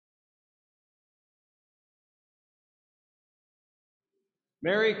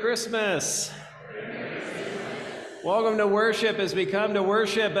Merry Christmas. Welcome to worship as we come to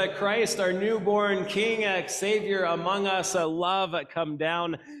worship at Christ, our newborn King, Savior among us. Love come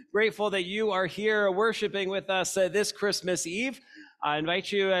down. Grateful that you are here worshiping with us this Christmas Eve. I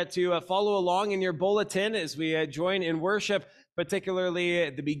invite you to follow along in your bulletin as we join in worship, particularly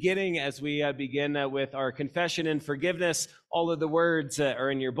at the beginning as we begin with our confession and forgiveness. All of the words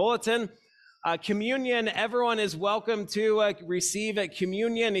are in your bulletin. Communion, everyone is welcome to receive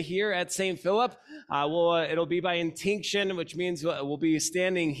communion here at St. Philip. It'll be by intinction, which means we'll be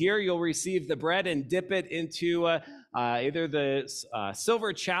standing here. You'll receive the bread and dip it into either the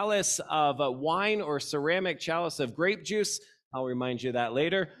silver chalice of wine or ceramic chalice of grape juice. I'll remind you of that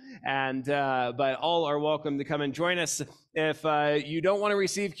later. But all are welcome to come and join us. If you don't want to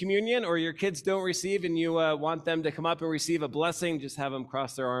receive communion or your kids don't receive and you want them to come up and receive a blessing, just have them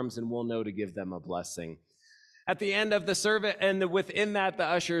cross their arms and we'll know to give them a blessing. At the end of the service, and within that, the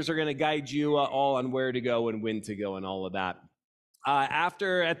ushers are going to guide you all on where to go and when to go and all of that.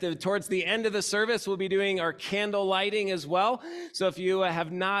 Towards the end of the service, we'll be doing our candle lighting as well. So if you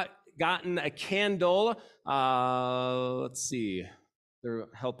have not gotten a candle, let's see, they're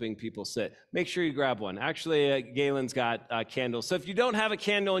helping people sit. Make sure you grab one. Actually, Galen's got candles. So if you don't have a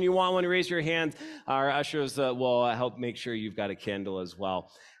candle and you want one, raise your hand. Our ushers will help make sure you've got a candle as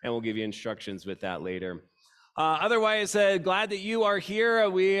well. And we'll give you instructions with that later. Otherwise, glad that you are here.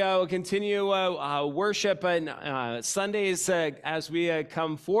 We will continue worship on Sundays as we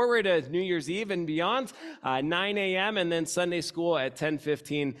come forward at New Year's Eve and beyond, 9 a.m. and then Sunday school at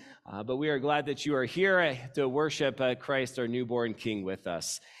 10:15. But we are glad that you are here to worship Christ, our newborn King, with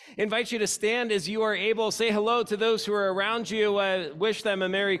us. Invite you to stand as you are able. Say hello to those who are around you. Wish them a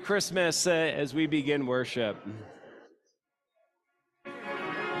Merry Christmas as we begin worship.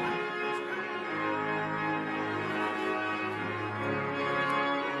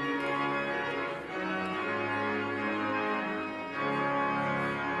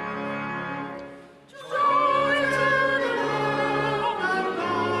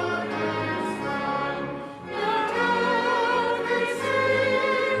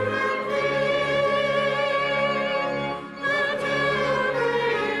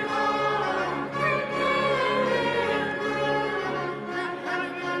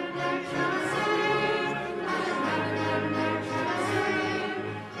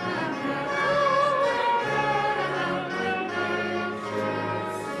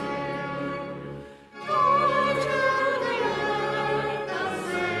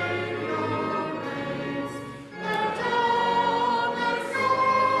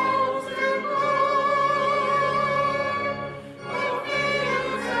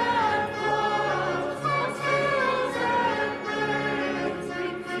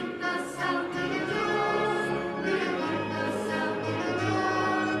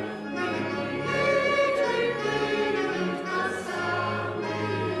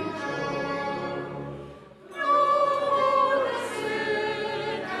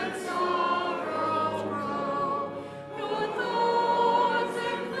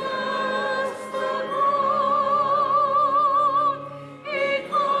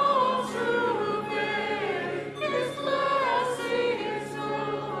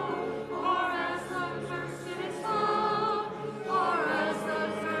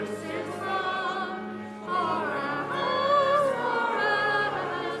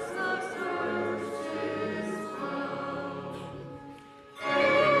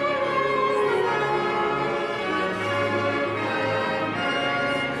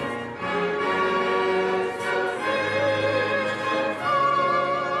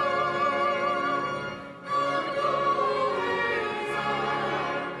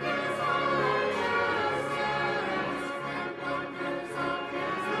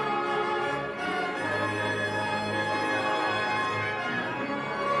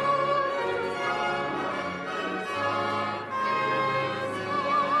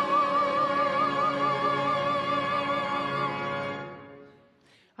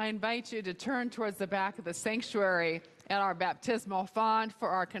 I invite you to turn towards the back of the sanctuary at our baptismal font for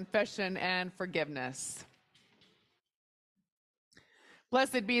our confession and forgiveness.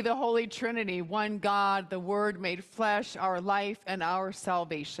 Blessed be the Holy Trinity, one God, the Word made flesh, our life and our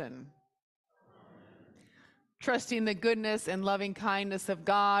salvation. Trusting the goodness and loving kindness of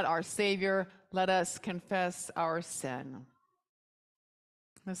God, our Savior, let us confess our sin.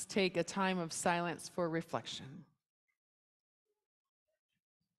 Let's take a time of silence for reflection.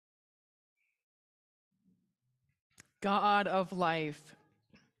 God of life,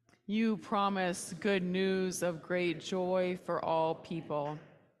 you promise good news of great joy for all people.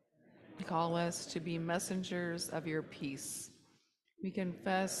 Call us to be messengers of your peace. We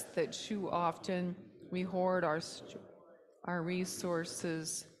confess that too often we hoard our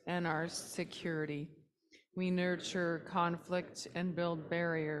resources and our security. We nurture conflict and build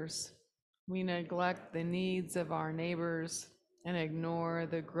barriers. We neglect the needs of our neighbors and ignore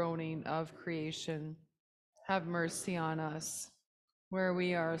the groaning of creation. Have mercy on us. Where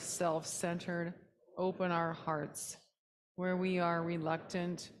we are self-centered, open our hearts. Where we are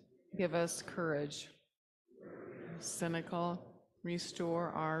reluctant, give us courage. Cynical, restore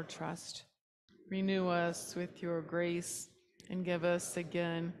our trust. Renew us with your grace and give us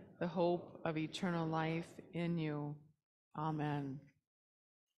again the hope of eternal life in you. Amen.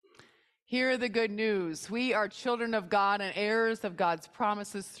 Hear the good news. We are children of God and heirs of God's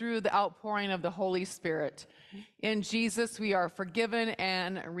promises through the outpouring of the Holy Spirit. In Jesus, we are forgiven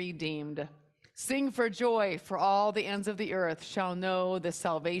and redeemed. Sing for joy, for all the ends of the earth shall know the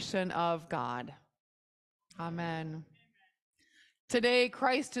salvation of God. Amen. Today,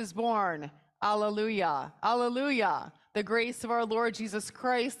 Christ is born. Alleluia. Alleluia. The grace of our Lord Jesus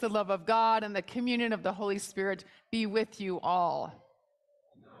Christ, the love of God, and the communion of the Holy Spirit be with you all.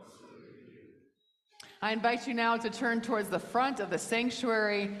 I invite you now to turn towards the front of the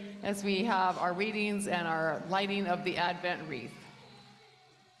sanctuary as we have our readings and our lighting of the Advent wreath.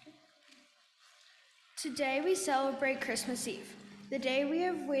 Today we celebrate Christmas Eve. The day we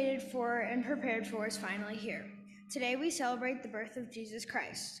have waited for and prepared for is finally here. Today we celebrate the birth of Jesus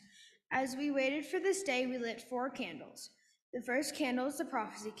Christ. As we waited for this day, we lit 4 candles. The first candle is the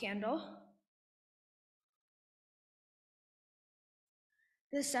prophecy candle.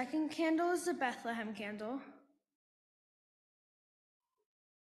 The second candle is the Bethlehem candle.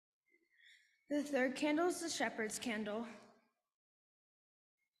 The third candle is the shepherd's candle.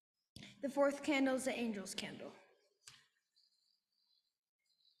 The fourth candle is the angel's candle.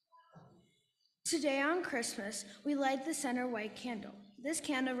 Today on Christmas, we light the center white candle. This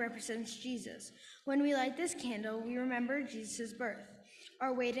candle represents Jesus. When we light this candle, we remember Jesus' birth.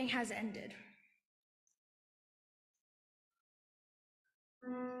 Our waiting has ended.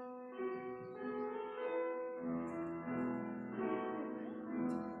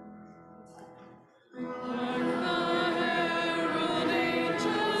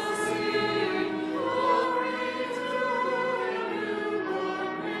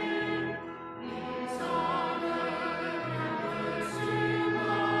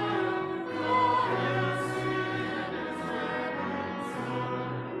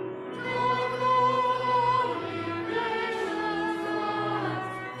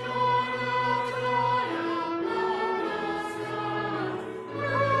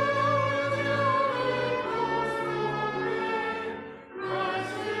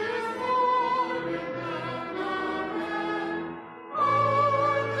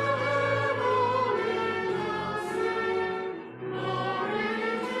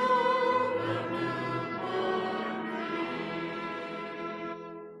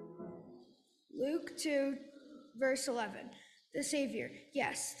 Luke 2, verse 11. The Savior,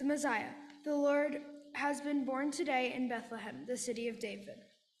 yes, the Messiah, the Lord, has been born today in Bethlehem, the city of David.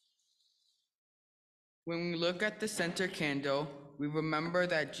 When we look at the center candle, we remember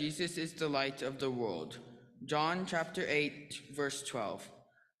that Jesus is the light of the world. John chapter 8, verse 12.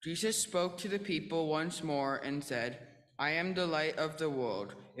 Jesus spoke to the people once more and said, I am the light of the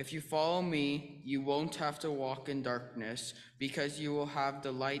world. If you follow me, you won't have to walk in darkness, because you will have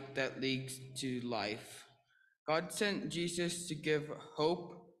the light that leads to life. God sent Jesus to give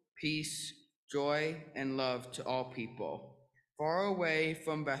hope, peace, joy, and love to all people. Far away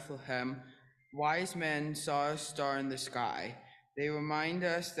from Bethlehem, wise men saw a star in the sky. They remind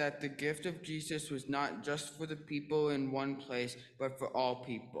us that the gift of Jesus was not just for the people in one place, but for all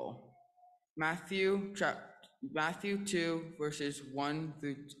people. Matthew 2, verses 1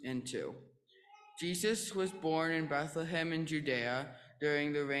 through 2. Jesus was born in Bethlehem in Judea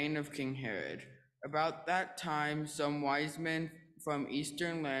during the reign of King Herod. About that time, some wise men from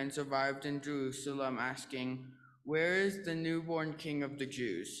eastern lands arrived in Jerusalem asking, Where is the newborn King of the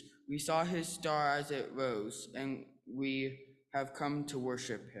Jews? We saw his star as it rose, and we have come to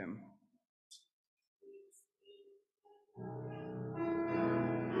worship him.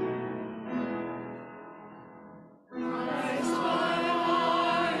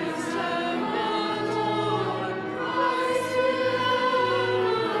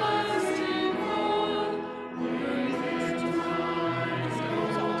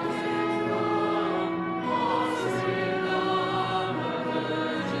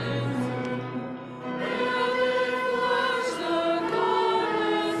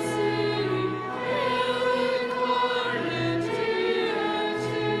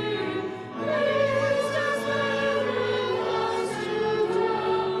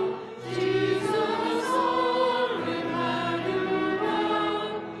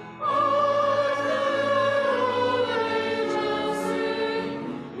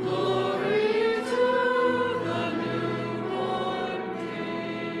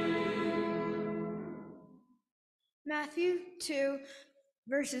 Matthew 2,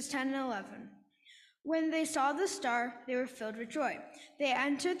 verses 10 and 11. When they saw the star, they were filled with joy. They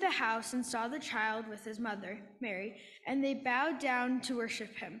entered the house and saw the child with his mother, Mary, and they bowed down to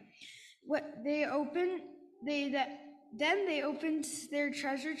worship him. Then they opened their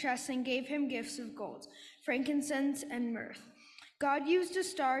treasure chests and gave him gifts of gold, frankincense, and myrrh. God used a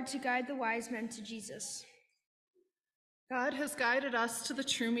star to guide the wise men to Jesus. God has guided us to the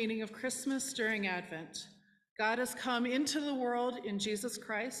true meaning of Christmas during Advent. God has come into the world in Jesus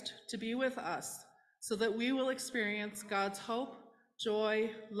Christ to be with us, so that we will experience God's hope, joy,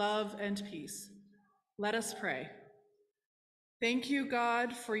 love, and peace. Let us pray. Thank you,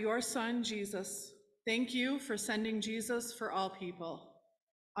 God, for your Son, Jesus. Thank you for sending Jesus for all people.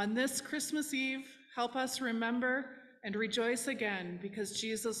 On this Christmas Eve, help us remember and rejoice again because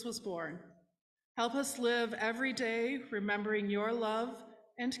Jesus was born. Help us live every day remembering your love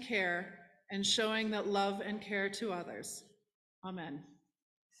and care and showing that love and care to others. Amen.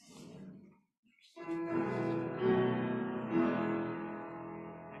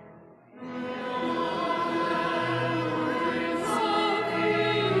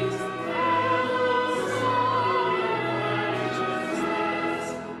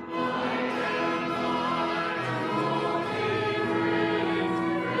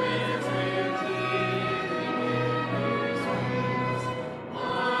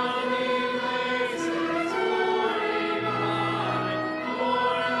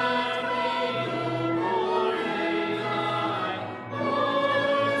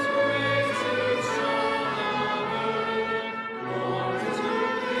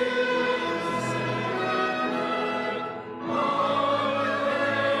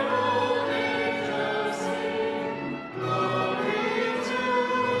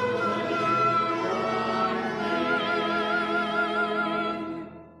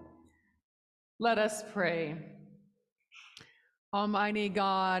 Let us pray. Almighty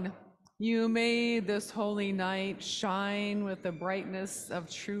God, you made this holy night shine with the brightness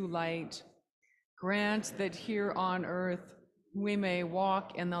of true light. Grant that here on earth we may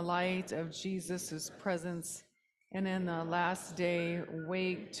walk in the light of Jesus' presence, and in the last day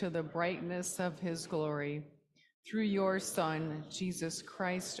wake to the brightness of his glory. Through your Son, Jesus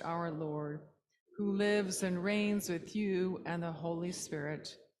Christ our Lord, who lives and reigns with you and the Holy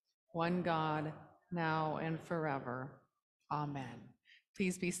Spirit, one God, now and forever. Amen.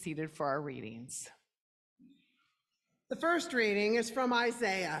 Please be seated for our readings. The first reading is from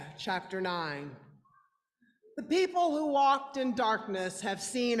Isaiah chapter 9. The people who walked in darkness have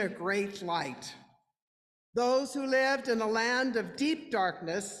seen a great light. Those who lived in a land of deep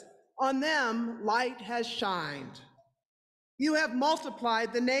darkness, on them light has shined. You have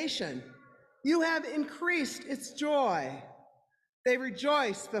multiplied the nation. You have increased its joy. They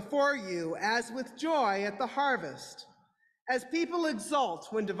rejoice before you as with joy at the harvest, as people exult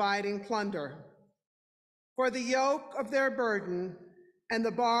when dividing plunder. For the yoke of their burden and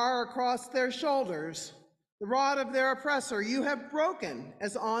the bar across their shoulders, the rod of their oppressor, you have broken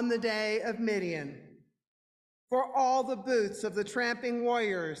as on the day of Midian. For all the boots of the tramping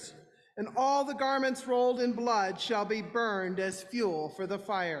warriors and all the garments rolled in blood shall be burned as fuel for the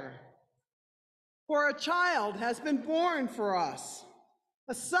fire. For a child has been born for us,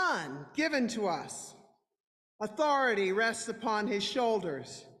 a son given to us. Authority rests upon his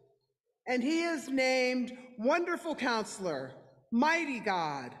shoulders, and he is named Wonderful Counselor, Mighty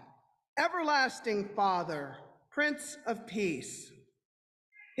God, Everlasting Father, Prince of Peace.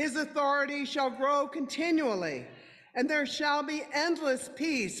 His authority shall grow continually, and there shall be endless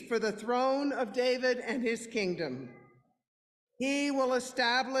peace for the throne of David and his kingdom. He will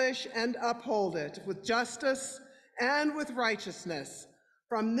establish and uphold it with justice and with righteousness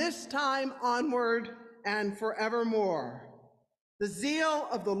from this time onward and forevermore. The zeal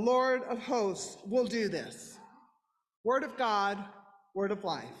of the Lord of hosts will do this. Word of God, word of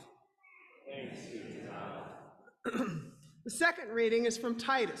life. Thanks be to God. The second reading is from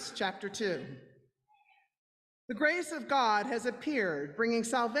Titus chapter 2. The grace of God has appeared, bringing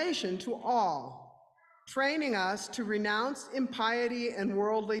salvation to all, training us to renounce impiety and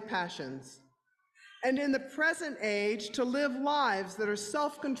worldly passions, and in the present age to live lives that are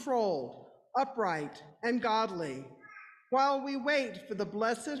self-controlled, upright, and godly, while we wait for the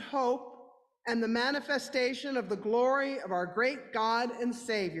blessed hope and the manifestation of the glory of our great God and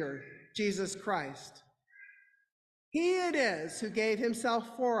Savior, Jesus Christ. He it is who gave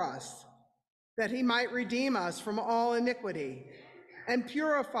himself for us, that he might redeem us from all iniquity and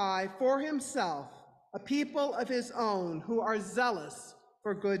purify for himself a people of his own who are zealous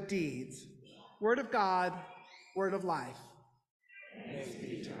for good deeds. Word of God, word of life. Thanks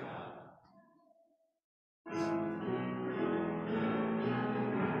be to God.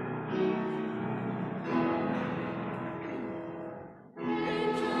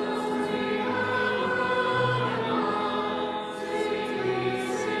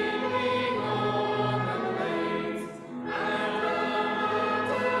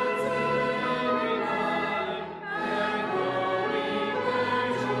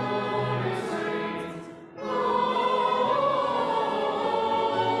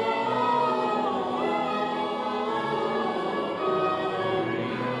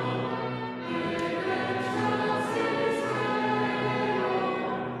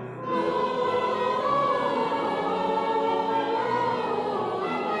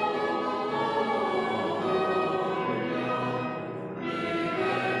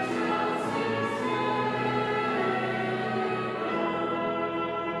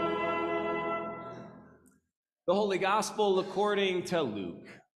 The Holy Gospel according to Luke.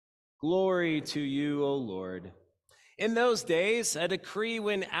 Glory to you, O Lord. In those days, a decree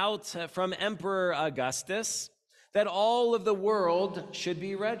went out from Emperor Augustus that all of the world should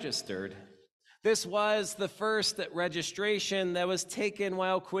be registered. This was the first registration that was taken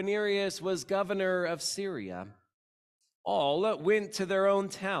while Quirinius was governor of Syria. All went to their own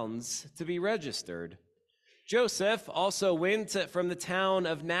towns to be registered. Joseph also went from the town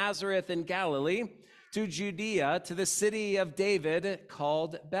of Nazareth in Galilee to Judea, to the city of David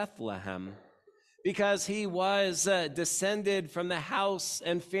called Bethlehem, because he was descended from the house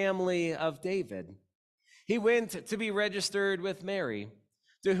and family of David. He went to be registered with Mary,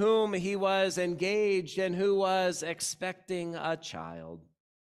 to whom he was engaged and who was expecting a child.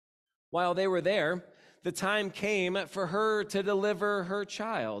 While they were there, the time came for her to deliver her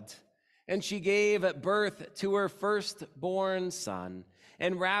child, and she gave birth to her firstborn son,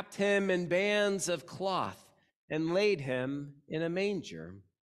 and wrapped him in bands of cloth, and laid him in a manger,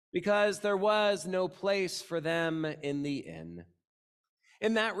 because there was no place for them in the inn.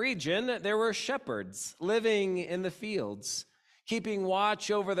 In that region, there were shepherds living in the fields, keeping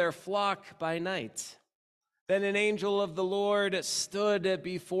watch over their flock by night. Then an angel of the Lord stood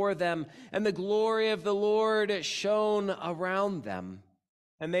before them, and the glory of the Lord shone around them,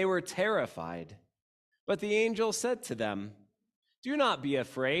 and they were terrified. But the angel said to them, "Do not be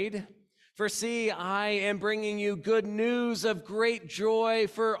afraid, for see, I am bringing you good news of great joy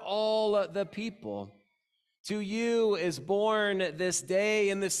for all the people. To you is born this day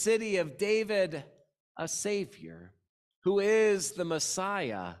in the city of David a Savior, who is the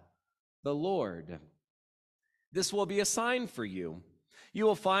Messiah, the Lord. This will be a sign for you. You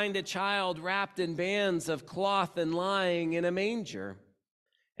will find a child wrapped in bands of cloth and lying in a manger."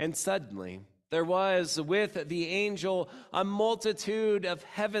 And suddenly there was with the angel a multitude of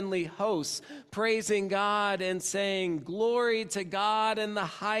heavenly hosts, praising God and saying, "Glory to God in the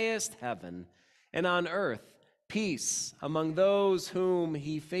highest heaven, and on earth peace among those whom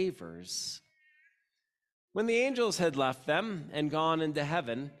he favors." When the angels had left them and gone into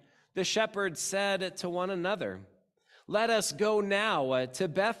heaven, the shepherds said to one another, "Let us go now to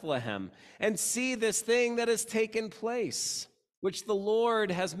Bethlehem and see this thing that has taken place, which the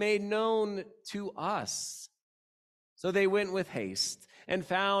Lord has made known to us." So they went with haste and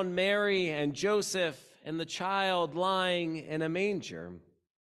found Mary and Joseph and the child lying in a manger.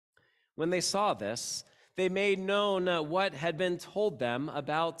 When they saw this, they made known what had been told them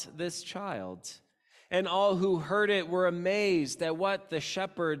about this child. And all who heard it were amazed at what the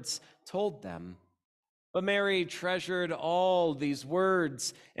shepherds told them. But Mary treasured all these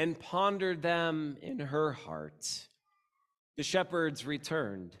words and pondered them in her heart. The shepherds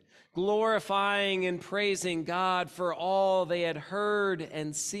returned, glorifying and praising God for all they had heard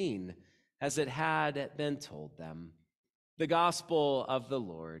and seen, as it had been told them. The gospel of the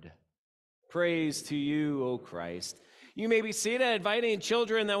Lord. Praise to you, O Christ. You may be seated, inviting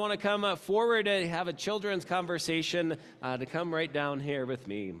children that want to come forward to have a children's conversation to come right down here with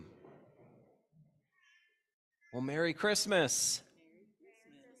me. Well, Merry Christmas.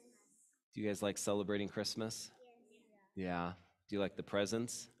 Do you guys like celebrating Christmas? Yeah. Do you like the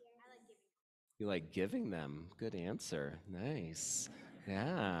presents? You like giving them? Good answer. Nice.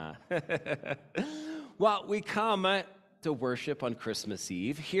 Yeah. Well, we come to worship on Christmas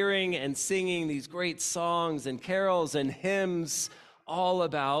Eve, hearing and singing these great songs and carols and hymns all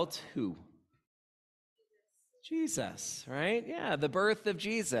about who? Jesus, right? Yeah, the birth of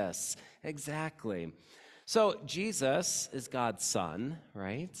Jesus. Exactly. So Jesus is God's son,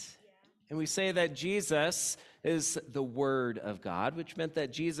 right? And we say that Jesus is the Word of God, which meant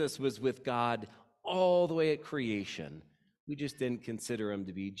that Jesus was with God all the way at creation. We just didn't consider him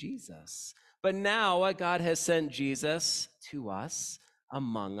to be Jesus. But now God has sent Jesus to us,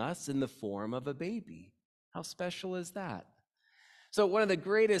 among us, in the form of a baby. How special is that? So one of the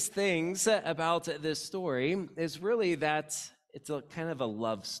greatest things about this story is really that it's a kind of a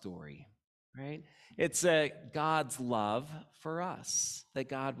love story, right? It's God's love for us, that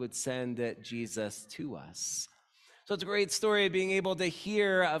God would send Jesus to us. So it's a great story of being able to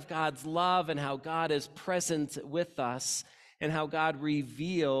hear of God's love and how God is present with us and how God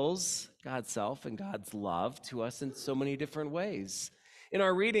reveals God's self and God's love to us in so many different ways. In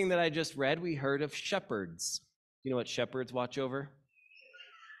our reading that I just read, we heard of shepherds. You know what shepherds watch over?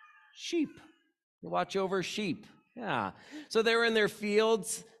 Sheep. They watch over sheep. Yeah. So they're in their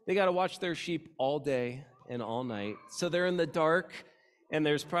fields. They got to watch their sheep all day and all night. So they're in the dark, and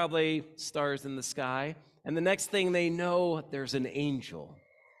there's probably stars in the sky. And the next thing they know, there's an angel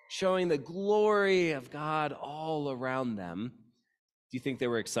showing the glory of God all around them. Do you think they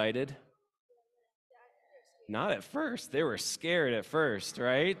were excited? Not at first. They were scared at first,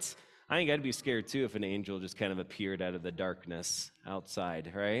 right? I think I'd be scared too if an angel just kind of appeared out of the darkness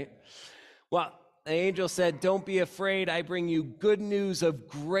outside, right? Well, the angel said, "Don't be afraid. I bring you good news of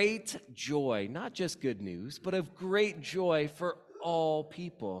great joy." Not just good news, but of great joy for all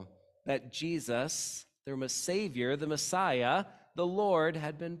people. That Jesus, their Savior, the Messiah, the Lord,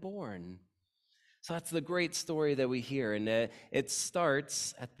 had been born. So that's the great story that we hear. And it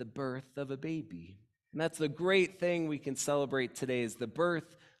starts at the birth of a baby. And that's the great thing we can celebrate today, is the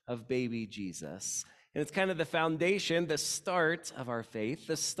birth of baby Jesus. And it's kind of the foundation, the start of our faith,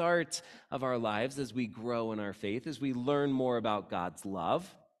 the start of our lives as we grow in our faith, as we learn more about God's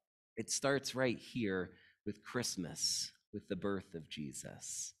love. It starts right here with Christmas, with the birth of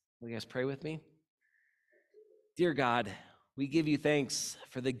Jesus. Will you guys pray with me? Dear God, we give you thanks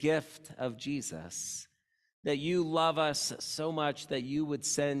for the gift of Jesus, that you love us so much that you would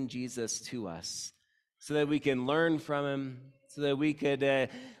send Jesus to us so that we can learn from him, so that we could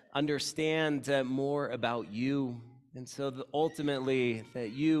understand more about you, and so that ultimately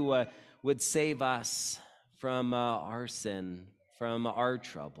that you would save us from our sin, from our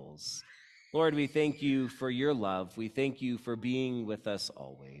troubles. Lord, we thank you for your love. We thank you for being with us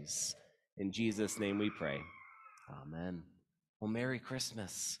always. In Jesus' name we pray. Amen. Well, Merry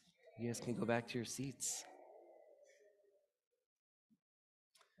Christmas. You guys can go back to your seats.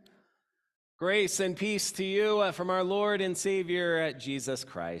 Grace and peace to you from our Lord and Savior, Jesus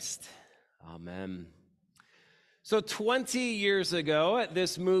Christ. Amen. So 20 years ago,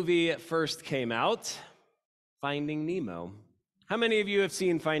 this movie first came out, Finding Nemo. How many of you have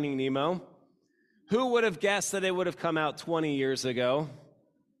seen Finding Nemo? Who would have guessed that it would have come out 20 years ago?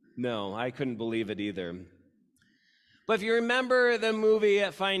 No, I couldn't believe it either. But if you remember the movie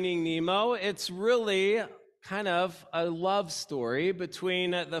Finding Nemo, it's really kind of a love story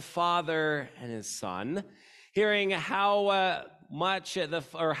between the father and his son, hearing how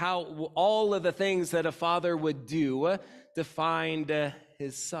how all of the things that a father would do to find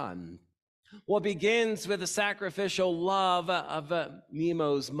his son. Well, it begins with the sacrificial love of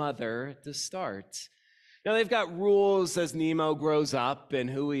Nemo's mother to start. Now, they've got rules as Nemo grows up and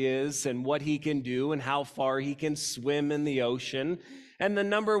who he is and what he can do and how far he can swim in the ocean. And the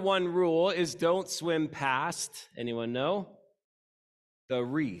number one rule is don't swim past, anyone know? The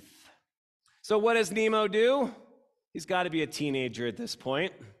reef. So what does Nemo do? He's got to be a teenager at this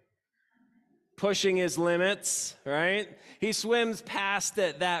point, pushing his limits, right? He swims past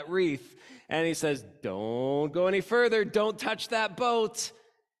that reef and he says, "Don't go any further, don't touch that boat."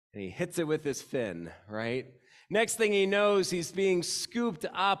 And he hits it with his fin, right? Next thing he knows, he's being scooped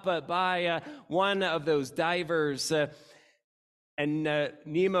up by one of those divers. And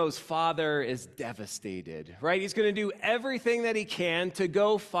Nemo's father is devastated, right? He's going to do everything that he can to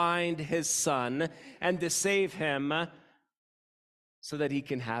go find his son and to save him so that he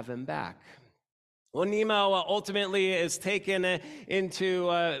can have him back. Well, Nemo ultimately is taken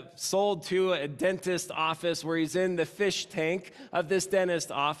sold to a dentist office where he's in the fish tank of this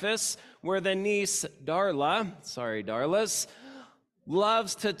dentist office where the niece, Darla's,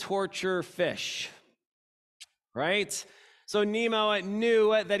 loves to torture fish, right? So Nemo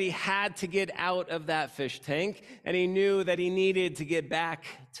knew that he had to get out of that fish tank, and he knew that he needed to get back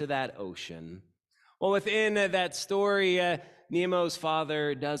to that ocean. Well, within that story, Nemo's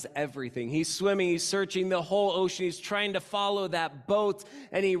father does everything. He's swimming, he's searching the whole ocean, he's trying to follow that boat,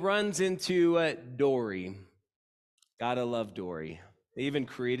 and he runs into Dory. Gotta love Dory. They even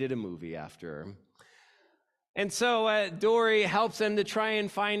created a movie after her. And so Dory helps him to try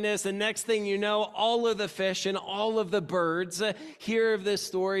and find this. And next thing you know, all of the fish and all of the birds hear of this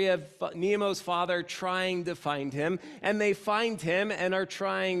story of Nemo's father trying to find him. And they find him and are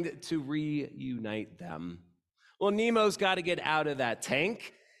trying to reunite them. Well, Nemo's got to get out of that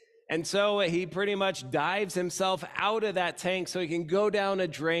tank. And so he pretty much dives himself out of that tank so he can go down a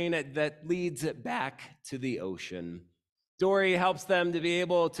drain that leads it back to the ocean. Dory helps them to be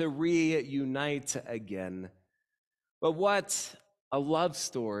able to reunite again. But what a love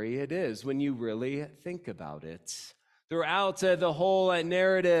story it is when you really think about it. Throughout the whole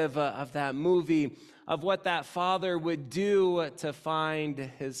narrative of that movie, of what that father would do to find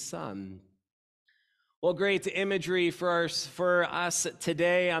his son. Well, great imagery for us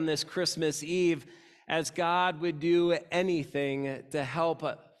today on this Christmas Eve, as God would do anything to help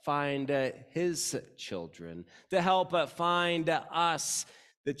find his children, to help find us,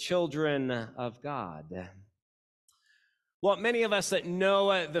 the children of God. Well, many of us that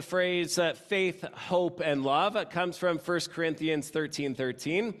know the phrase faith, hope, and love. It comes from 1 Corinthians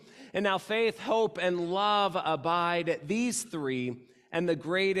 13:13. And now faith, hope, and love abide, these three, and the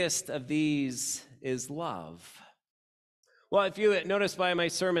greatest of these is love. Well, if you notice by my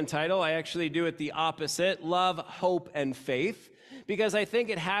sermon title, I actually do it the opposite: love, hope, and faith, because I think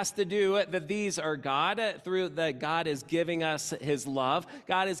it has to do that these are God, through that God is giving us his love,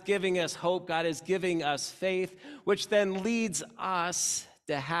 God is giving us hope, God is giving us faith, which then leads us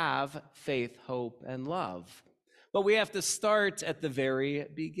to have faith, hope, and love. But we have to start at the very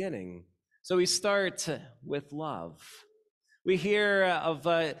beginning. So we start with love. We hear of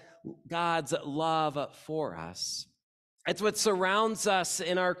God's love for us. It's what surrounds us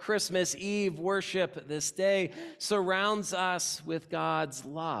in our Christmas Eve worship this day, surrounds us with God's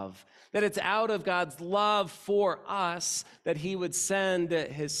love. That it's out of God's love for us that he would send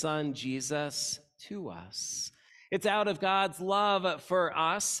his son Jesus to us. It's out of God's love for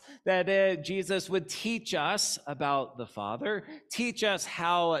us that Jesus would teach us about the Father, teach us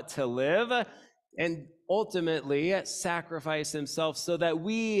how to live, and ultimately sacrifice himself so that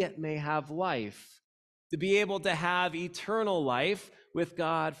we may have life, to be able to have eternal life with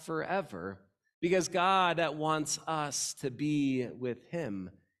God forever, because God wants us to be with him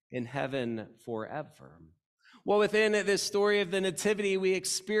in heaven forever. Well, within this story of the Nativity, we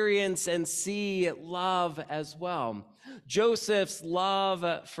experience and see love as well. Joseph's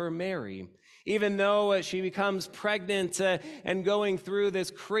love for Mary. Even though she becomes pregnant and going through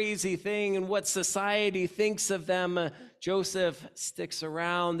this crazy thing and what society thinks of them, Joseph sticks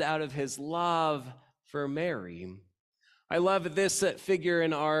around out of his love for Mary. I love this figure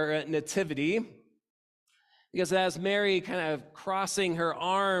in our Nativity, because as Mary kind of crossing her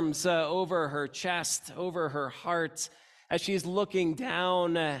arms over her chest, over her heart, as she's looking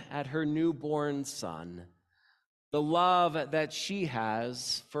down at her newborn son, the love that she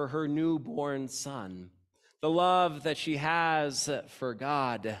has for her newborn son, the love that she has for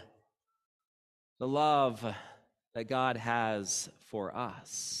God, the love that God has for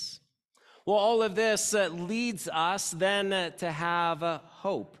us. Well, all of this leads us then to have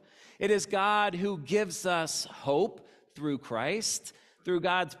hope. It is God who gives us hope through Christ, through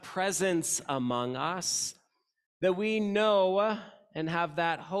God's presence among us, that we know and have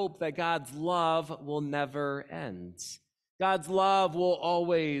that hope that God's love will never end. God's love will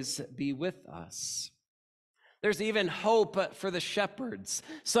always be with us. There's even hope for the shepherds,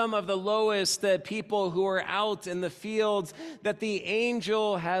 some of the lowest people who are out in the fields, that the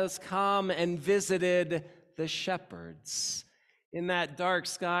angel has come and visited the shepherds. In that dark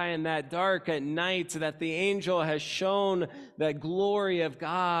sky and that dark night, that the angel has shown the glory of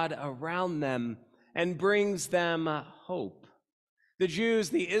God around them and brings them hope. The Jews,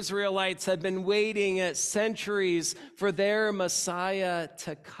 the Israelites, had been waiting centuries for their Messiah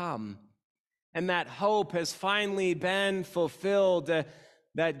to come. And that hope has finally been fulfilled,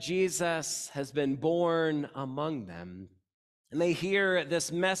 that Jesus has been born among them. And they hear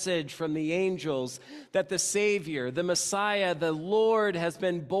this message from the angels that the Savior, the Messiah, the Lord has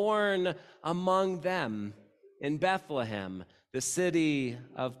been born among them in Bethlehem, the city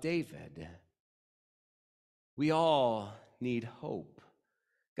of David. We all need hope.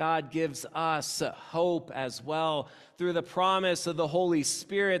 God gives us hope as well through the promise of the Holy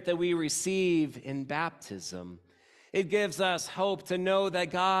Spirit that we receive in baptism. It gives us hope to know that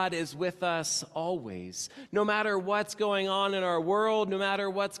God is with us always. No matter what's going on in our world, no matter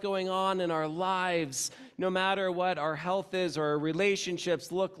what's going on in our lives, no matter what our health is or our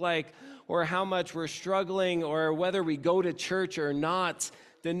relationships look like, or how much we're struggling, or whether we go to church or not,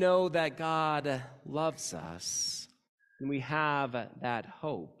 to know that God loves us. And we have that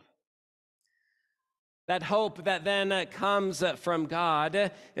hope. That hope that then comes from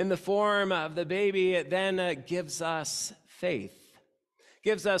God in the form of the baby, it then gives us faith.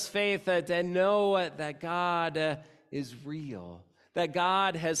 Gives us faith to know that God is real, that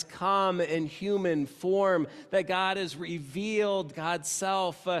God has come in human form, that God has revealed God's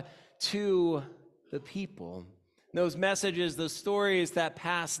self to the people. Those messages, those stories that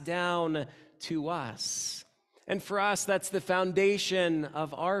pass down to us. And for us, that's the foundation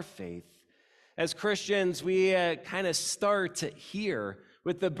of our faith. As Christians, we kind of start here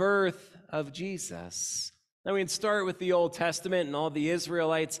with the birth of Jesus. Now we can start with the Old Testament and all the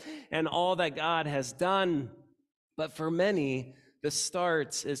Israelites and all that God has done. But for many, the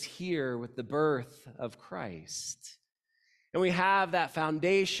start is here with the birth of Christ. And we have that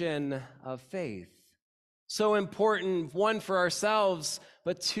foundation of faith. So important, one for ourselves,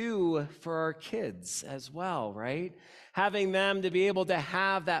 but two for our kids as well, right? Having them to be able to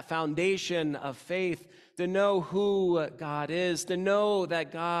have that foundation of faith, to know who God is, to know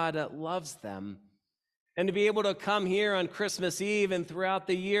that God loves them, and to be able to come here on Christmas Eve and throughout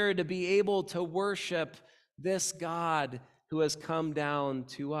the year to be able to worship this God who has come down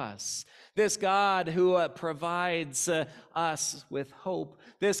to us. This God who provides us with hope.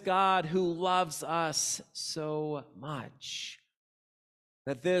 This God who loves us so much.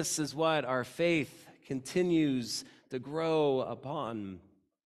 That this is what our faith continues to grow upon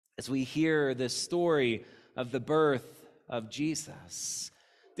as we hear this story of the birth of Jesus.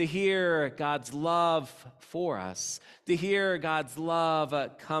 To hear God's love for us, to hear God's love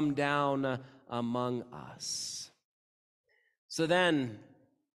come down among us. So then,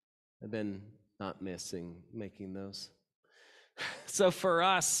 I've been not making those. So for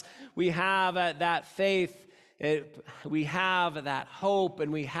us, we have that faith, we have that hope,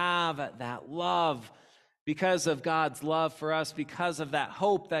 and we have that love because of God's love for us, because of that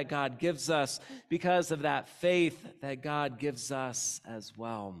hope that God gives us, because of that faith that God gives us as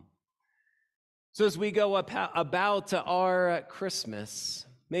well. So as we go about our Christmas,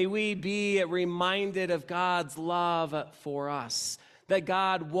 may we be reminded of God's love for us, that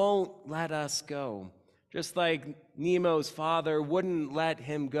God won't let us go. Just like Nemo's father wouldn't let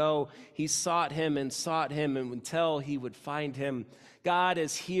him go, he sought him until he would find him. God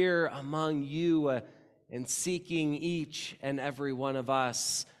is here among you and seeking each and every one of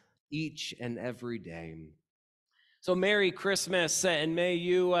us each and every day. So Merry Christmas, and may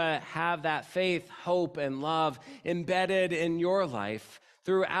you have that faith, hope, and love embedded in your life,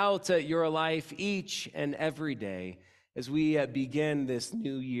 throughout your life, each and every day, as we begin this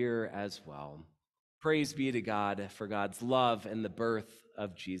new year as well. Praise be to God for God's love and the birth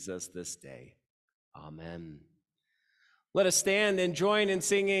of Jesus this day. Amen. Let us stand and join in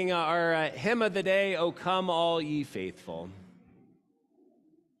singing our hymn of the day, O Come All Ye Faithful.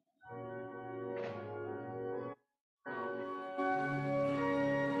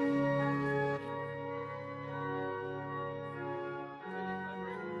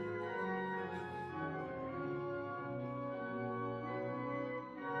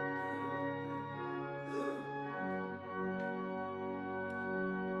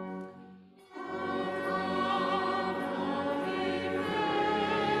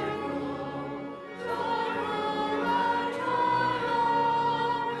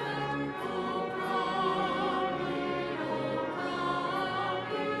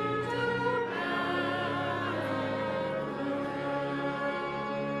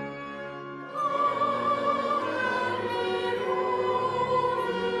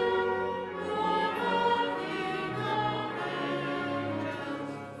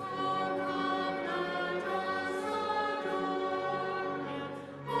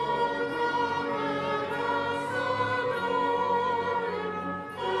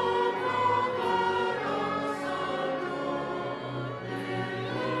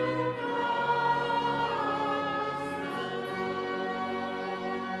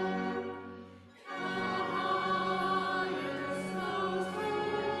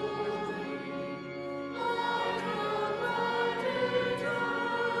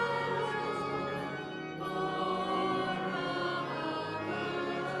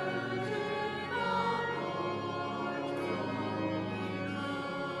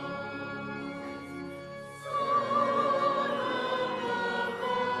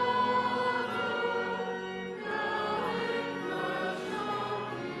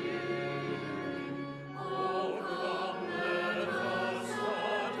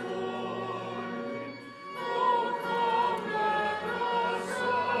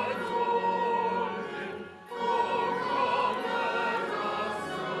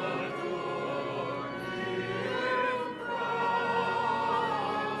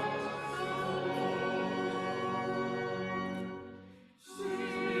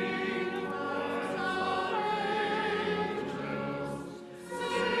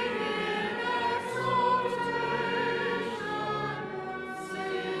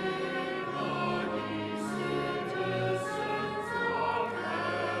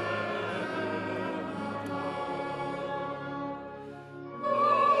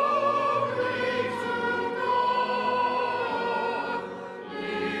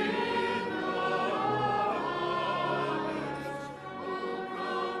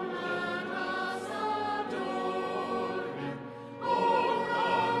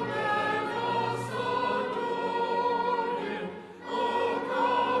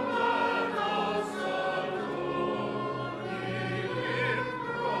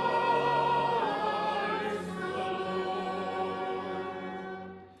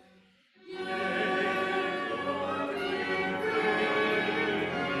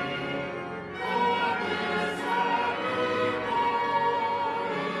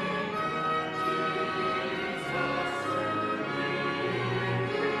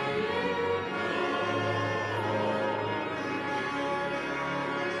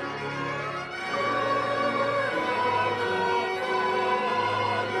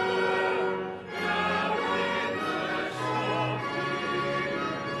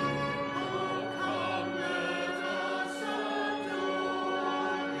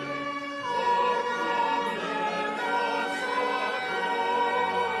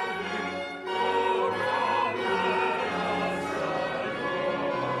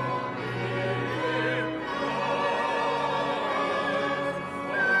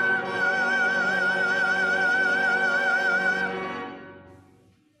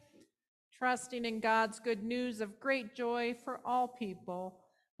 trusting in God's good news of great joy for all people,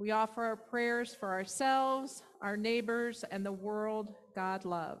 we offer our prayers for ourselves, our neighbors, and the world God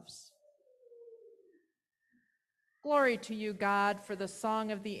loves. Glory to you, God, for the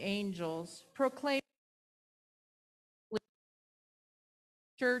song of the angels. Proclaim,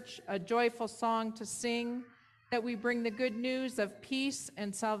 church, a joyful song to sing, that we bring the good news of peace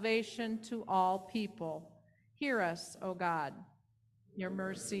and salvation to all people. Hear us, O God. Your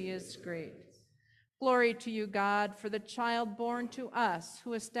mercy is great. Glory to you, God, for the child born to us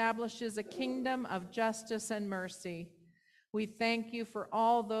who establishes a kingdom of justice and mercy. We thank you for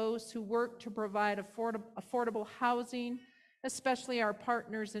all those who work to provide affordable housing, especially our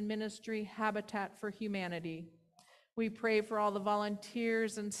partners in ministry, Habitat for Humanity. We pray for all the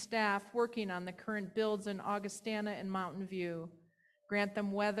volunteers and staff working on the current builds in Augustana and Mountain View. Grant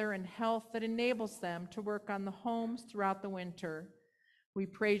them weather and health that enables them to work on the homes throughout the winter. We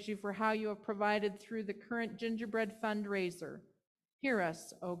praise you for how you have provided through the current gingerbread fundraiser. Hear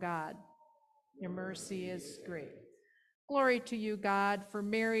us, O God. Your mercy is great. Glory to you, God, for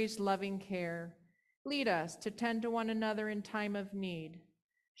Mary's loving care. Lead us to tend to one another in time of need.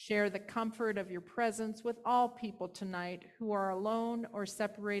 Share the comfort of your presence with all people tonight who are alone or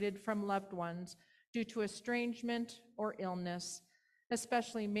separated from loved ones due to estrangement or illness,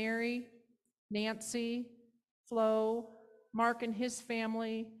 especially Mary, Nancy, Flo, Mark and his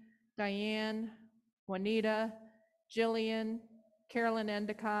family, Diane, Juanita, Jillian, Carolyn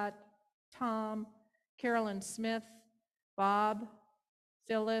Endicott, Tom, Carolyn Smith, Bob,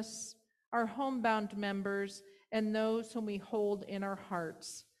 Phyllis, our homebound members, and those whom we hold in our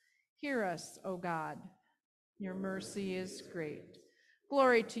hearts. Hear us, O God. Your mercy is great.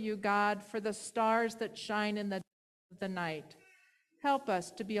 Glory to you, God, for the stars that shine in the night. Help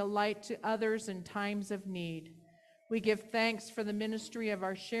us to be a light to others in times of need. We give thanks for the ministry of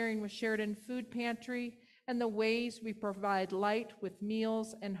our Sharing with Sheridan Food Pantry and the ways we provide light with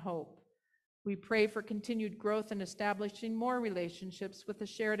meals and hope. We pray for continued growth in establishing more relationships with the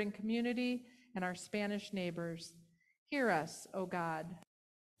Sheridan community and our Spanish neighbors. Hear us, O God.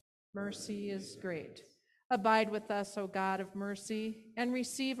 Mercy is great. Abide with us, O God of mercy, and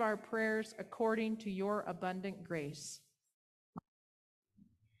receive our prayers according to your abundant grace.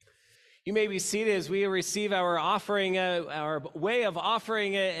 You may be seated as we receive our offering. Our way of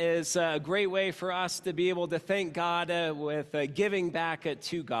offering it is a great way for us to be able to thank God with giving back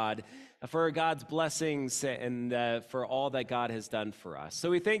to God for God's blessings and for all that God has done for us. So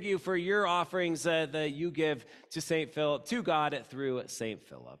we thank you for your offerings that you give to St. Philip, to God through St.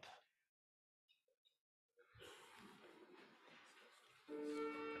 Philip.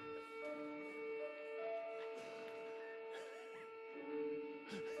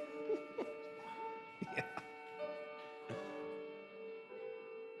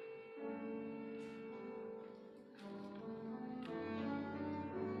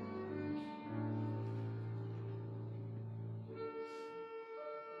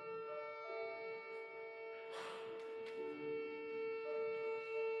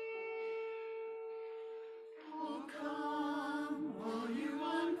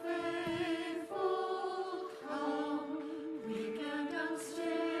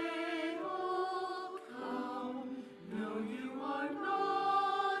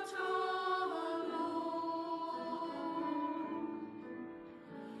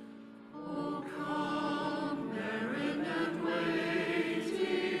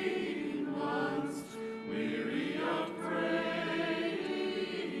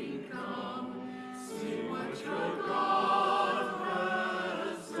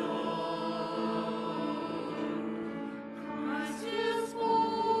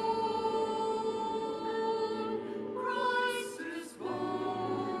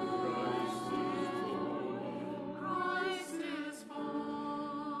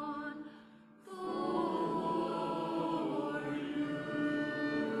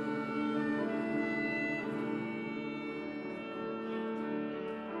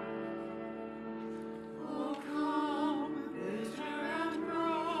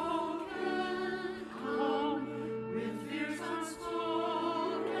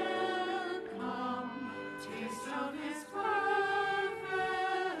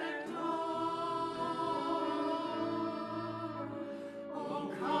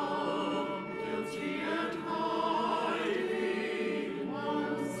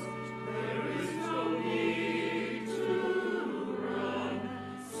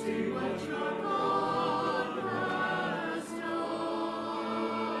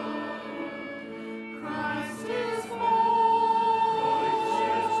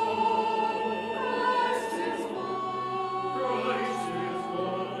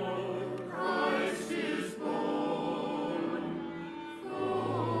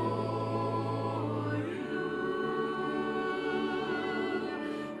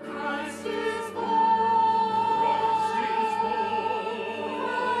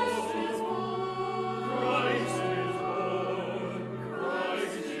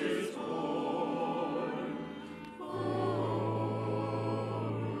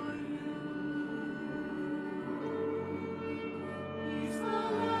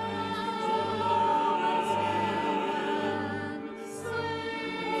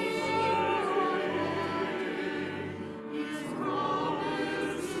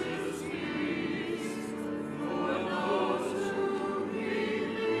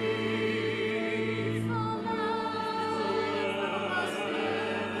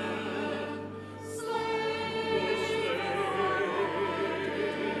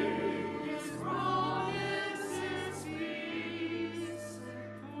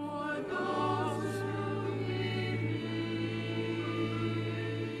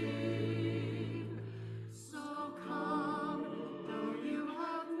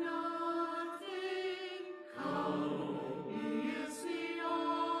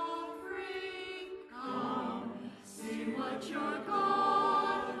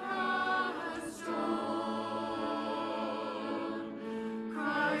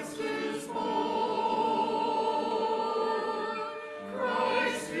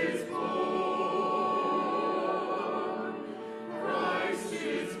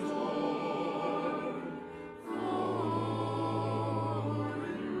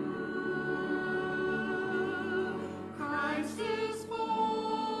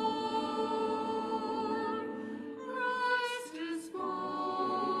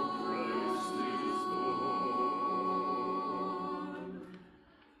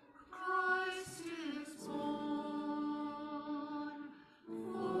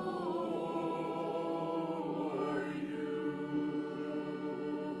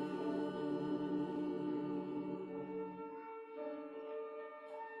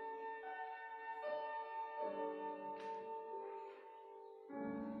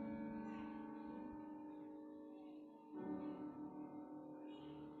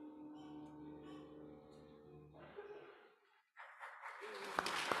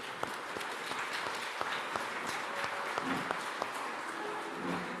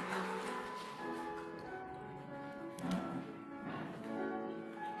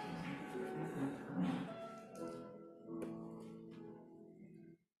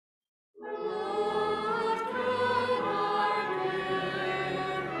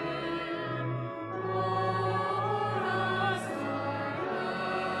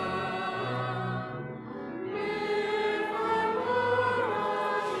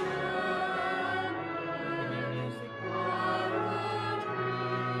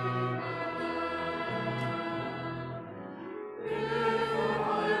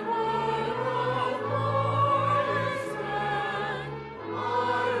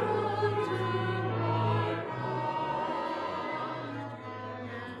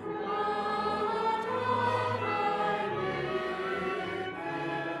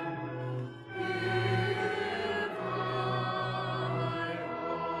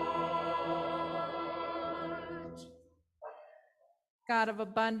 God of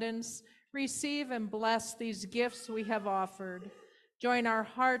abundance, receive and bless these gifts we have offered. Join our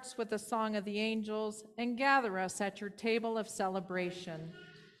hearts with the song of the angels and gather us at your table of celebration.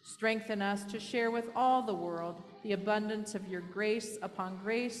 Strengthen us to share with all the world the abundance of your grace upon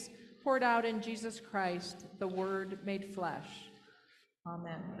grace poured out in Jesus Christ, the Word made flesh.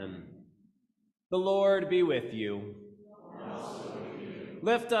 Amen. The Lord be with you.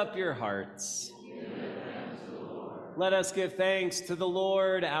 Lift up your hearts. Let us give thanks to the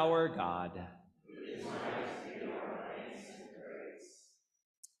Lord our God.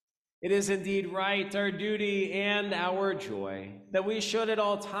 It is indeed right, our duty and our joy, that we should at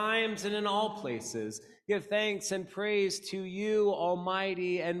all times and in all places give thanks and praise to you,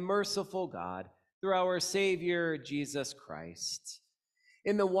 Almighty and merciful God, through our Savior, Jesus Christ.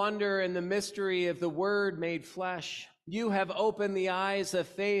 In the wonder and the mystery of the Word made flesh, you have opened the eyes of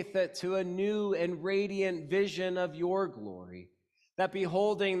faith to a new and radiant vision of your glory, that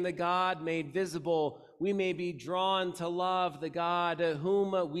beholding the God made visible, we may be drawn to love the God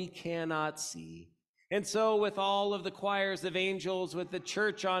whom we cannot see. And so with all of the choirs of angels, with the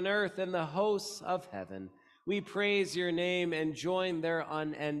church on earth and the hosts of heaven, we praise your name and join their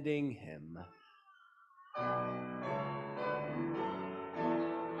unending hymn.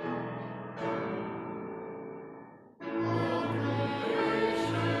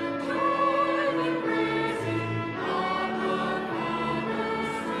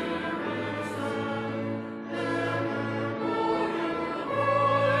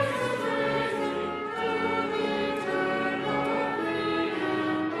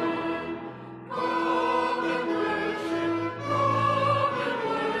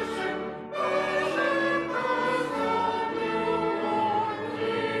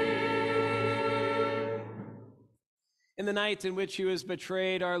 In the night in which he was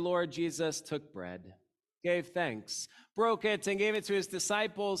betrayed, our Lord Jesus took bread, gave thanks, broke it, and gave it to his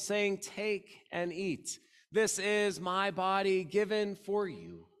disciples, saying, "Take and eat. This is my body given for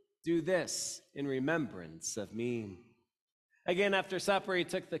you. Do this in remembrance of me." Again, after supper, he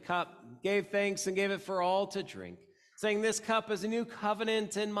took the cup, gave thanks, and gave it for all to drink, saying, "This cup is a new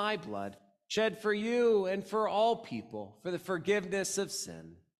covenant in my blood, shed for you and for all people for the forgiveness of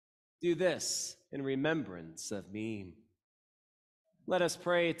sin. Do this in remembrance of me." Let us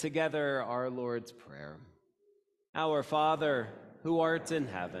pray together our Lord's Prayer. Our Father, who art in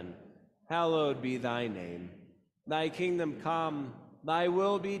heaven, hallowed be thy name. Thy kingdom come, thy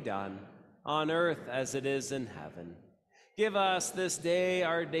will be done, on earth as it is in heaven. Give us this day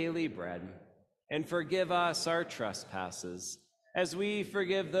our daily bread, and forgive us our trespasses, as we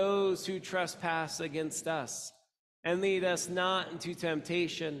forgive those who trespass against us. And lead us not into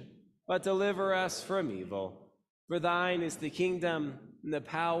temptation, but deliver us from evil. For thine is the kingdom, and the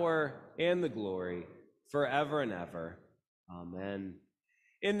power, and the glory, forever and ever. Amen.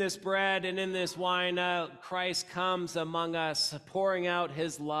 In this bread and in this wine, Christ comes among us, pouring out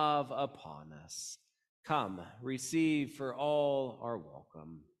his love upon us. Come, receive, for all are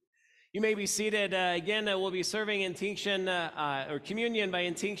welcome. You may be seated. Again, we'll be serving intinction or communion by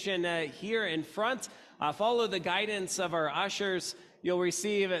intinction here in front. Follow the guidance of our ushers. You'll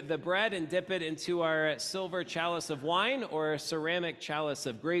receive the bread and dip it into our silver chalice of wine or a ceramic chalice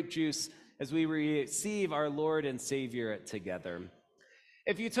of grape juice as we receive our Lord and Savior together.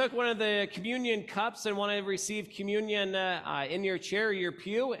 If you took one of the communion cups and want to receive communion in your chair or your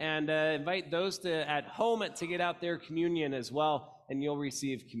pew, and invite those at home to get out their communion as well, and you'll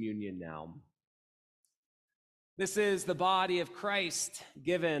receive communion now. This is the body of Christ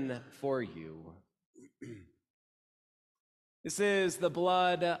given for you. This is the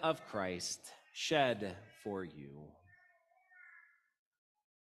blood of Christ shed for you.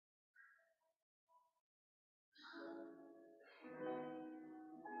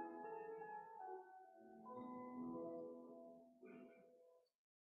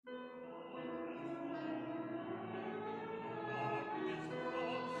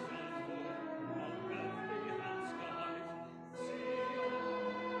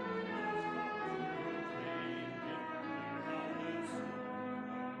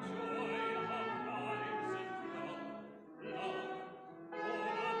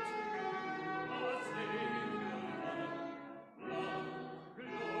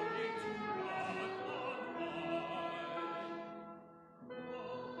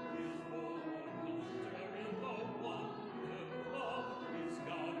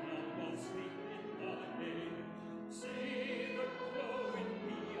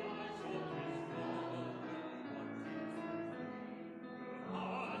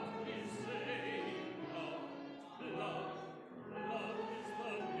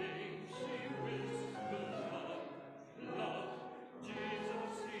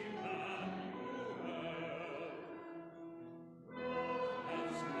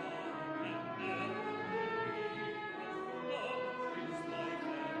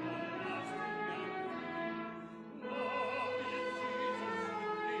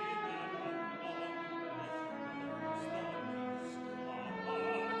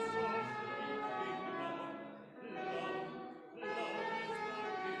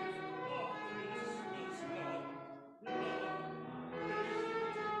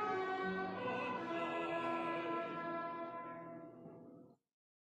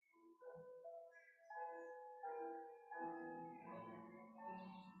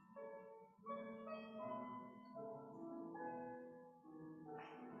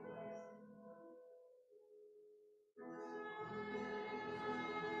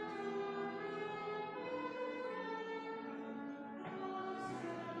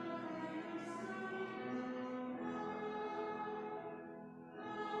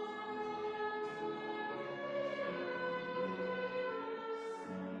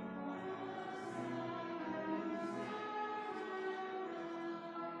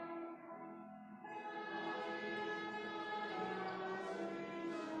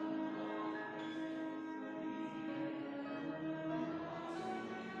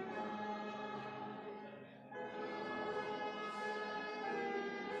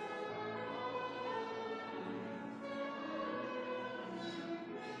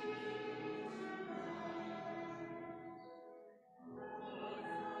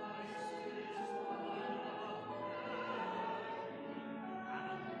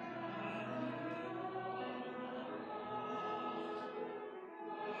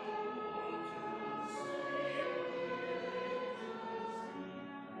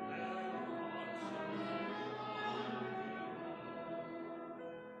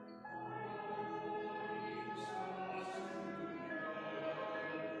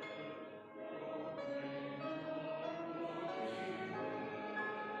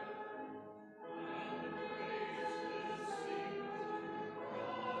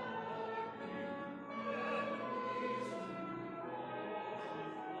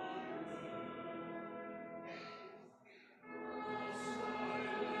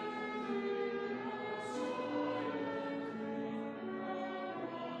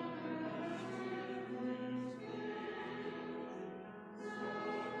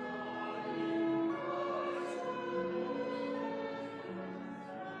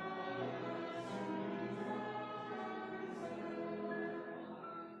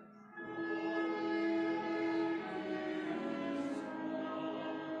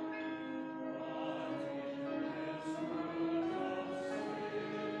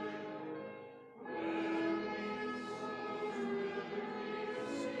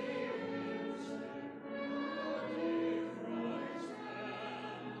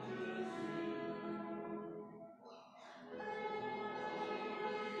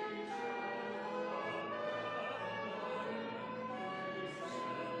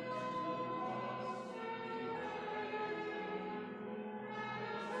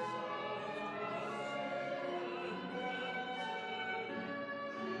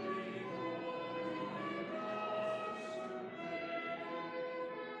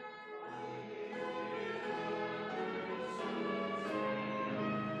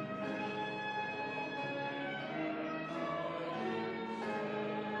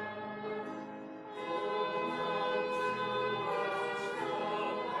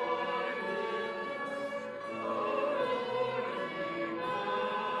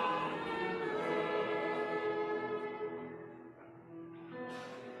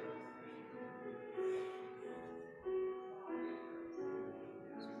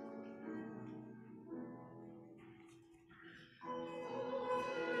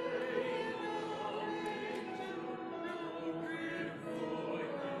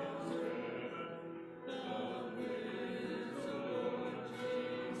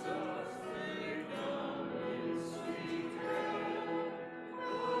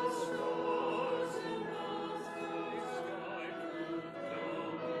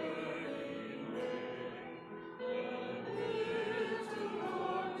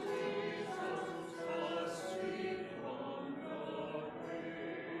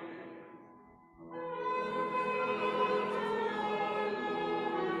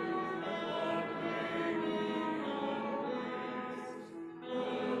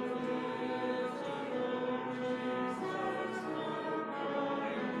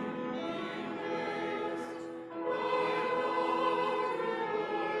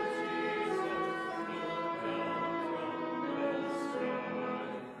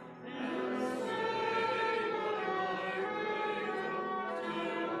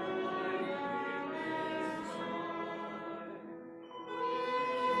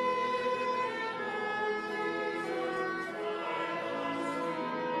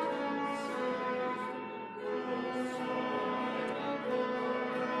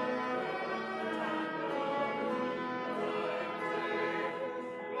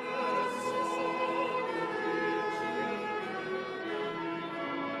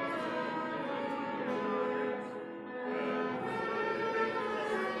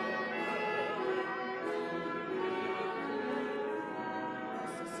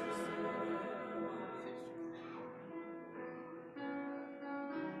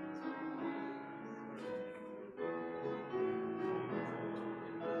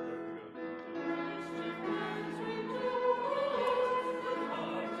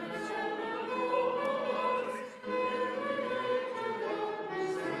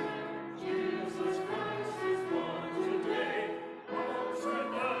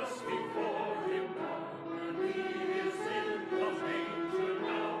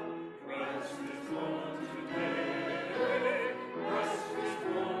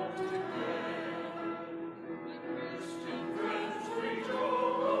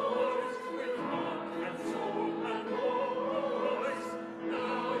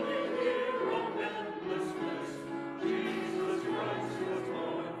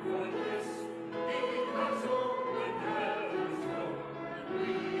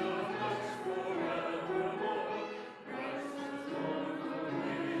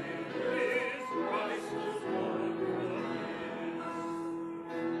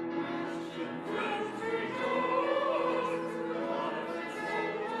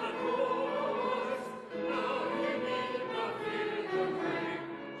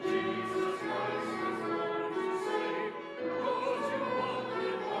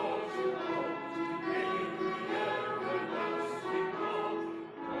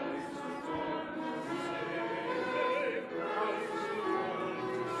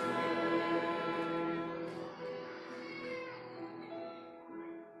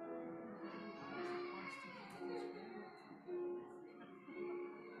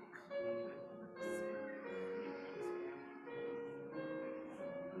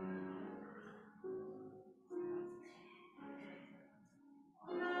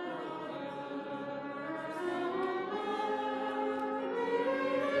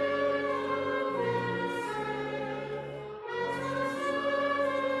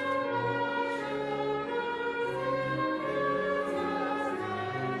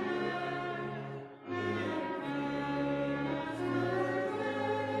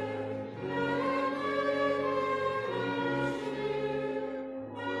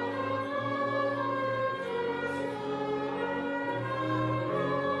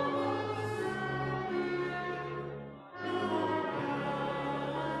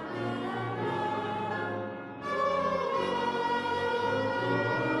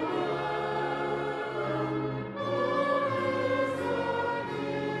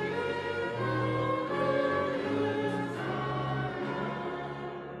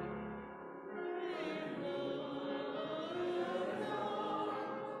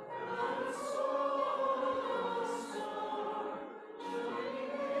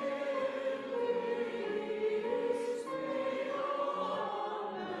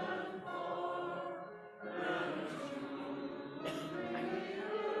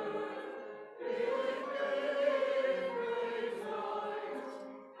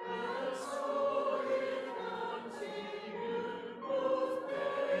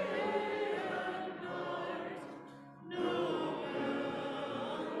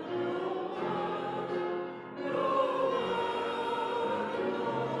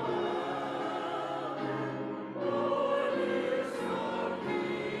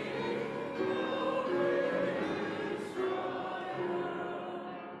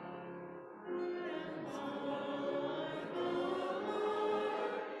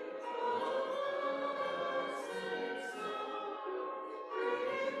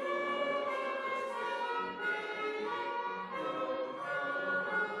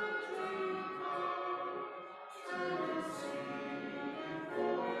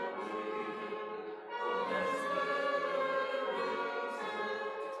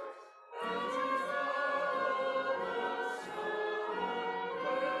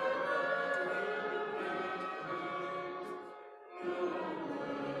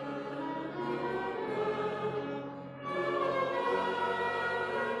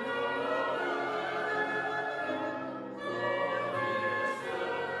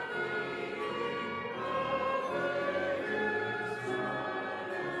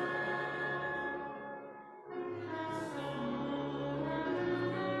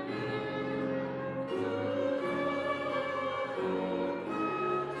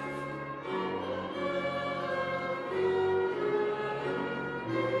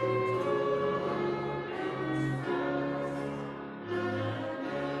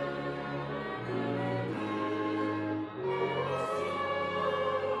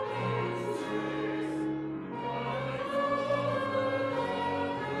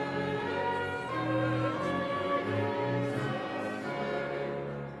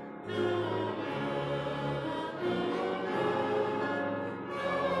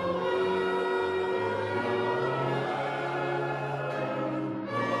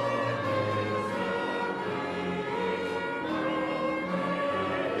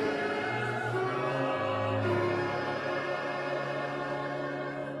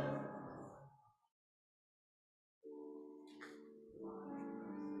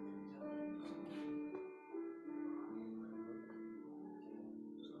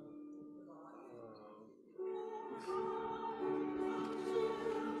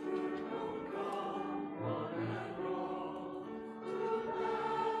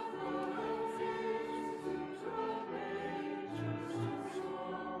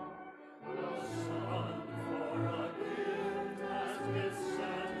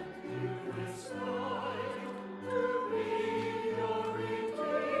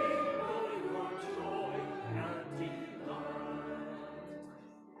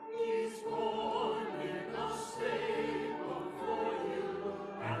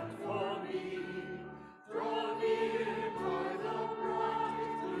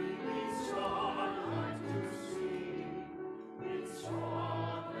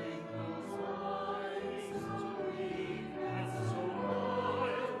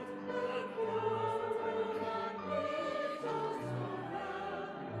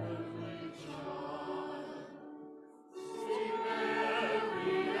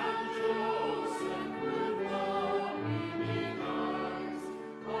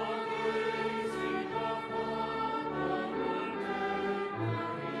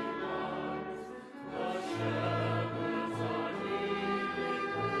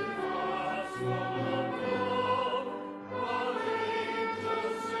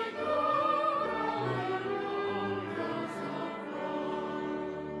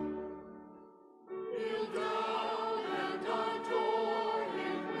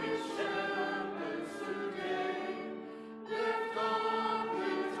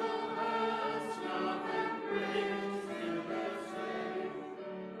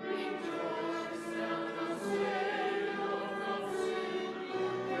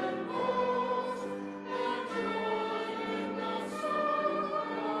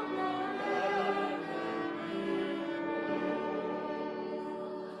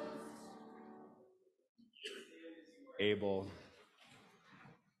 able.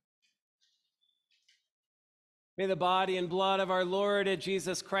 May the body and blood of our Lord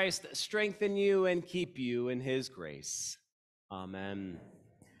Jesus Christ strengthen you and keep you in his grace. Amen.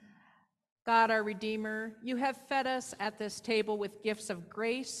 God, our Redeemer, you have fed us at this table with gifts of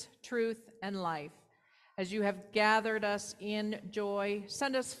grace, truth, and life. As you have gathered us in joy,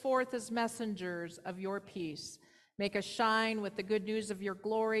 send us forth as messengers of your peace. Make us shine with the good news of your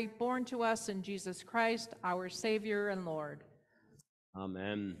glory, born to us in Jesus Christ, our Savior and Lord.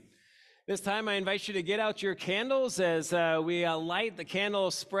 Amen. This time I invite you to get out your candles as we light the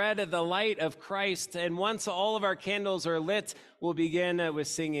candles, spread the light of Christ. And once all of our candles are lit, we'll begin with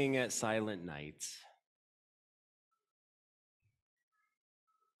singing Silent Night.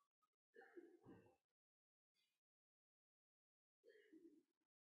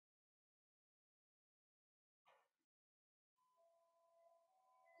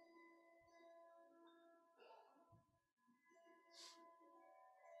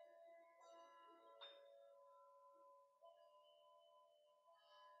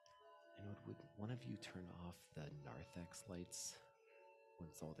 Would one of you turn off the narthex lights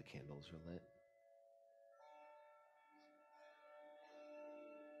once all the candles are lit?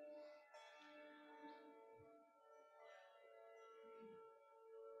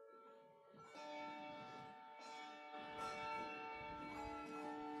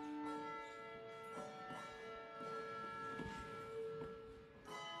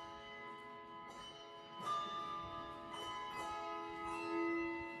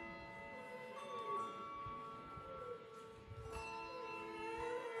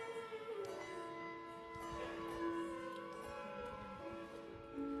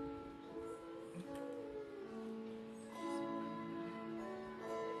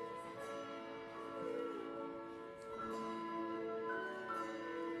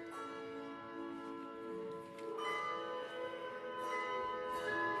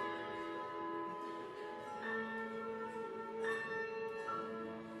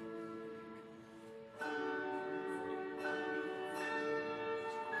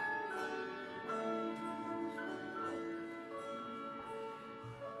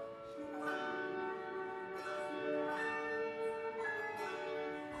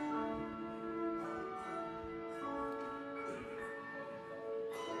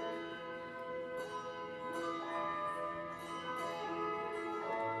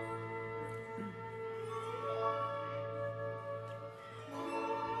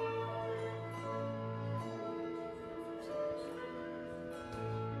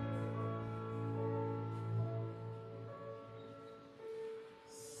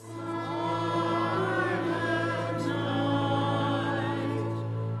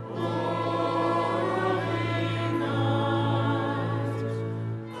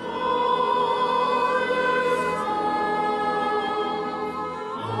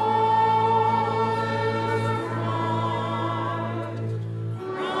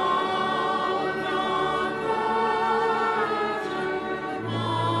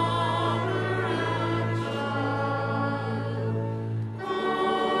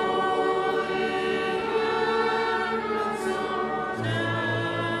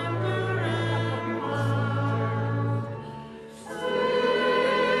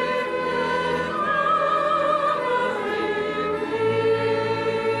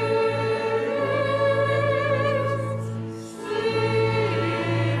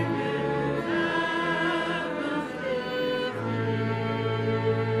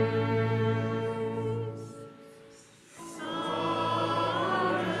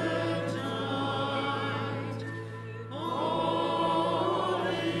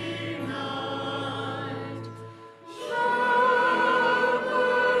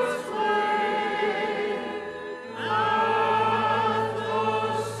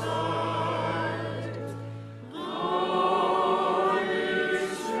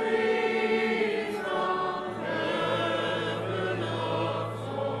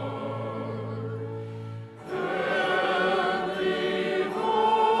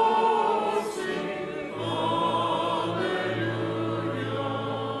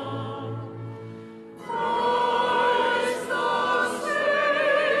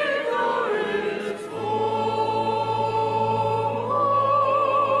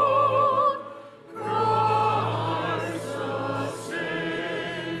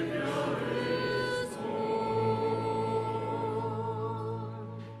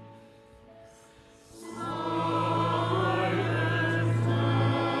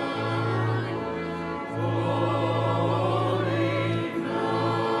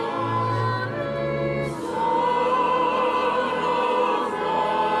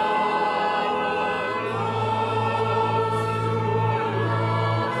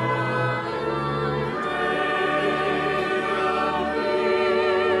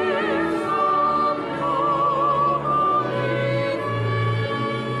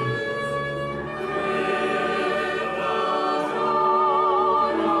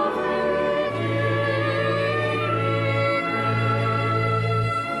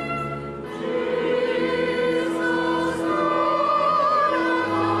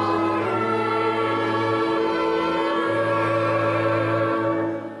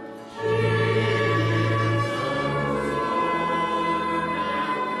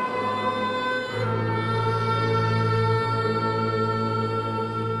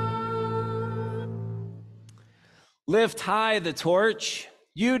 Lift high the torch.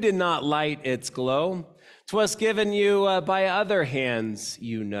 You did not light its glow. 'Twas given you by other hands,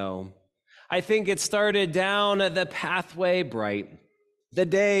 you know. I think it started down the pathway bright, the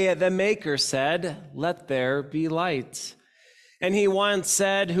day the Maker said, "Let there be light." And he once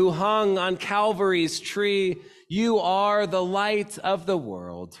said, who hung on Calvary's tree, "You are the light of the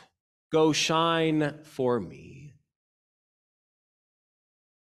world. Go shine for me."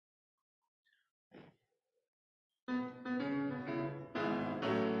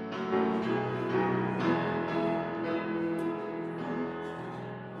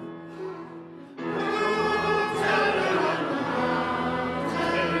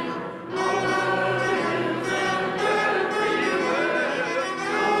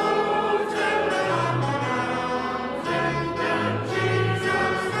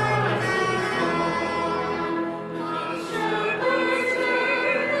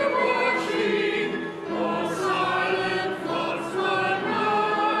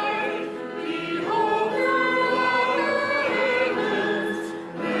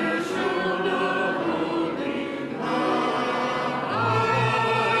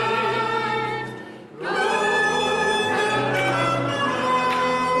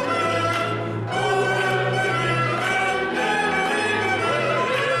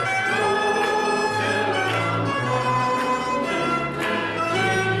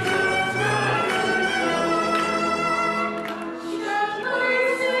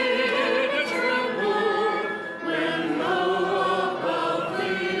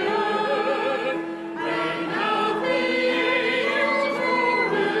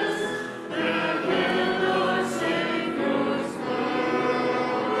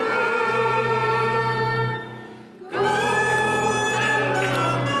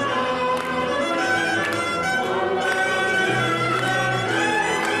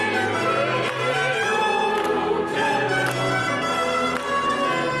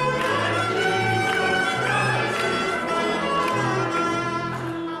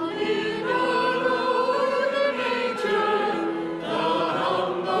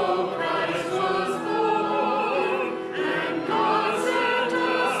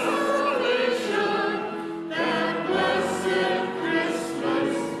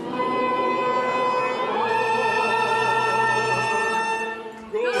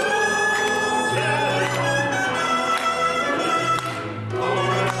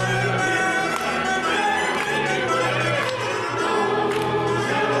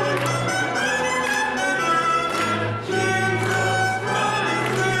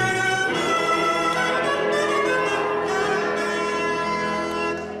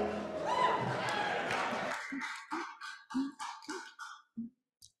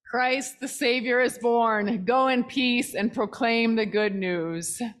 Christ the Savior is born. Go in peace and proclaim the good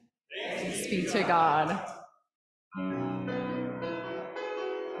news. Thanks be to God.